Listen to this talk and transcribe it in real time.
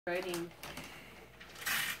Writing.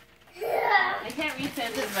 I can't read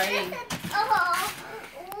Santa's writing.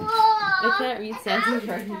 I can't read Santa's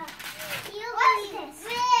writing. What's this?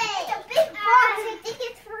 It's a big box. I think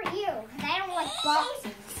it's for you. I don't like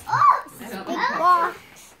boxes. Oh, it's a big box.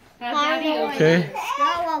 Okay.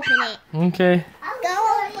 Go open it. Okay.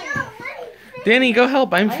 Go open it. Danny, go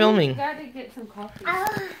help. I'm filming. Gotta get some coffee.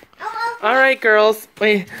 All right, girls.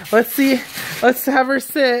 Wait. Let's see. Let's have her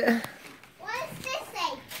sit. What does this say?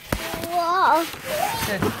 Whoa.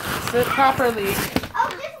 Okay. Sit properly. Oh,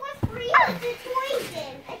 this was for you. It's a toy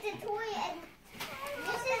bin. It's a toy, and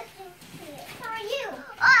this is for you.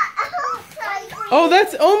 Oh,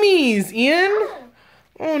 that's Omi's, Ian.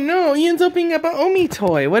 Oh no, Ian's opening up an Omi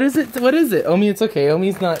toy. What is it? What is it? Omi, it's okay.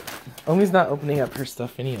 Omi's not opening up her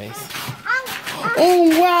stuff anyways.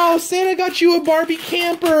 Oh wow, Santa got you a Barbie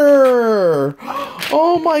camper.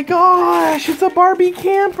 Oh my gosh, it's a Barbie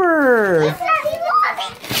camper.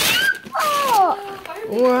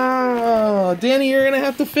 Wow, Danny, you're gonna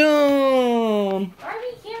have to film.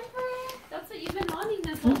 Barbie camper? That's what you've been wanting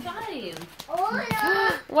this whole time. Oh,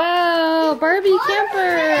 no. Wow, Barbie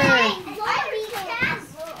camper.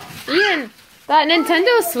 Ian, that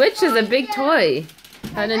Nintendo Switch is a big toy.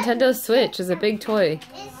 That Nintendo Switch is a big toy.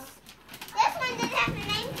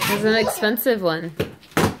 It's an expensive one.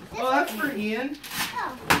 Oh, that's for Ian.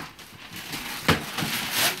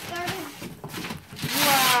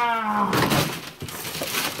 Wow.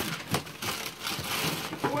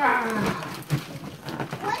 Wow.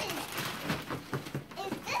 What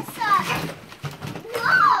is this?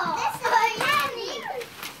 No!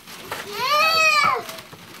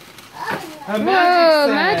 A Whoa,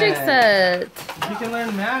 magic magic set. You can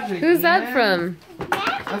learn magic. Who's that Ian. from?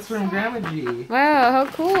 That's from Grandma G. Wow, how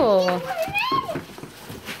cool.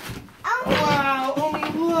 Wow, Omi,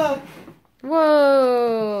 look.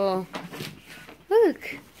 Whoa.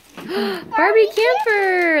 Look. Barbie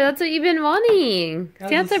camper. That's what you've been wanting.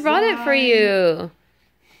 That's Santa a brought it for slide. you.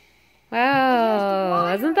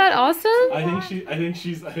 Wow. Isn't that awesome? I think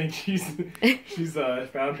she's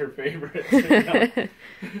found her favorite.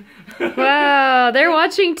 Wow, they're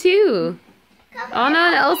watching too. Anna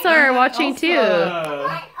and Elsa are watching too.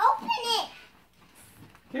 Open it!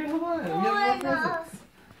 Here, hold on. We have more presents.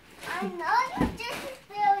 Another just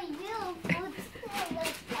for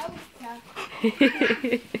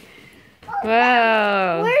you.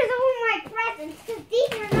 Wow. Where's all my presents? Because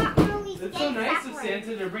these are not really It's so nice of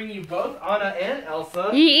Santa to bring you both Anna and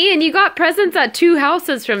Elsa. Ian, you got presents at 2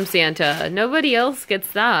 houses from Santa. Nobody else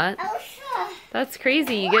gets that. Elsa. That's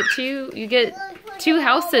crazy. You get 2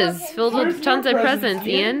 houses filled with Where's tons more of presents, presents,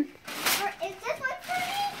 Ian. Is this one for me?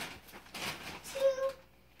 2.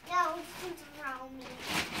 No, this one's around me.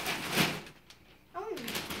 Oh,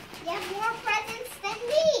 you have more presents than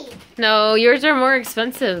me. No, yours are more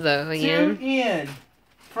expensive though, To Ian. Ian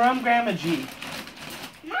from Grandma G.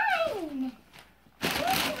 Mine. Where's mine?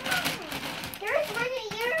 There's one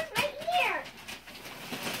of yours right here.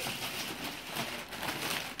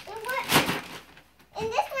 And what? And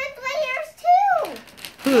this one's right here too.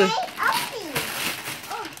 Who? Hey, Elsie.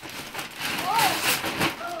 Oh.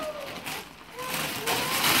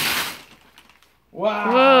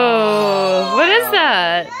 Wow. Whoa, what is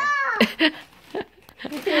that?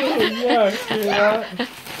 No. Yeah.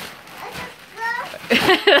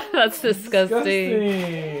 That's disgusting.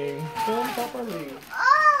 Disgusting. Film properly.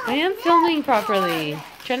 Oh, I am filming properly.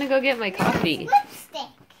 Trying to go get my coffee. lipstick.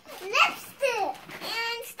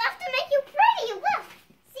 And stuff to make you pretty. Look.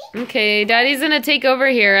 See? Okay, Daddy's gonna take over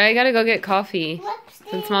here. I gotta go get coffee. Lipstick.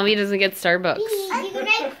 Since Mommy doesn't get Starbucks. You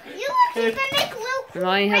can make little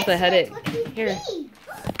Mommy has a headache. Here.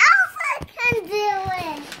 Elsa can do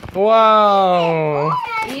it. Wow.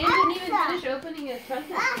 Ian didn't even finish opening his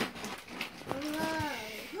present.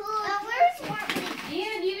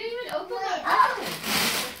 Ian, you didn't even open the present.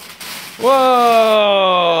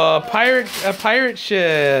 Whoa. A pirate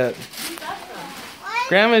ship. Who's that from?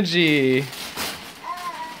 Grandma G.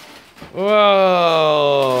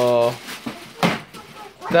 Whoa.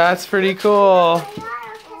 That's pretty cool.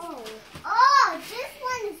 Oh, this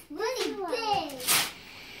one is really big.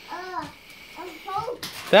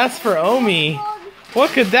 That's for Omi.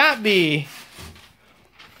 What could that be?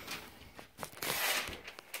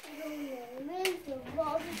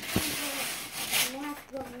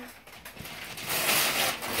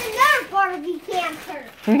 Another Barbie camper.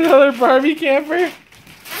 Another Barbie camper? I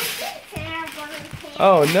think it's another Barbie camper.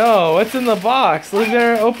 Oh no, what's in the box? We're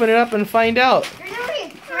gonna open it up and find out. They're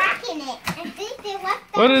already cracking it. I think they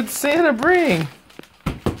left that. What did Santa bring?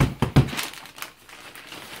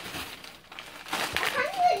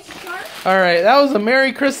 All right, that was a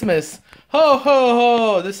Merry Christmas. Ho, ho,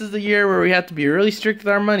 ho! This is the year where we have to be really strict with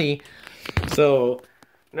our money. So,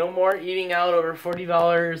 no more eating out over $40, and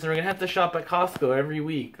we're going to have to shop at Costco every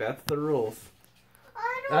week. That's the rules.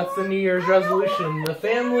 That's the New Year's resolution. The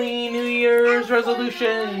family New Year's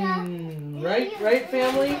resolution. Right? Right,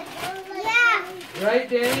 family? Yeah. Right,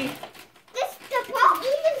 Danny? The ball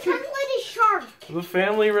even comes with a shark. The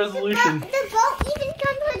family resolution. The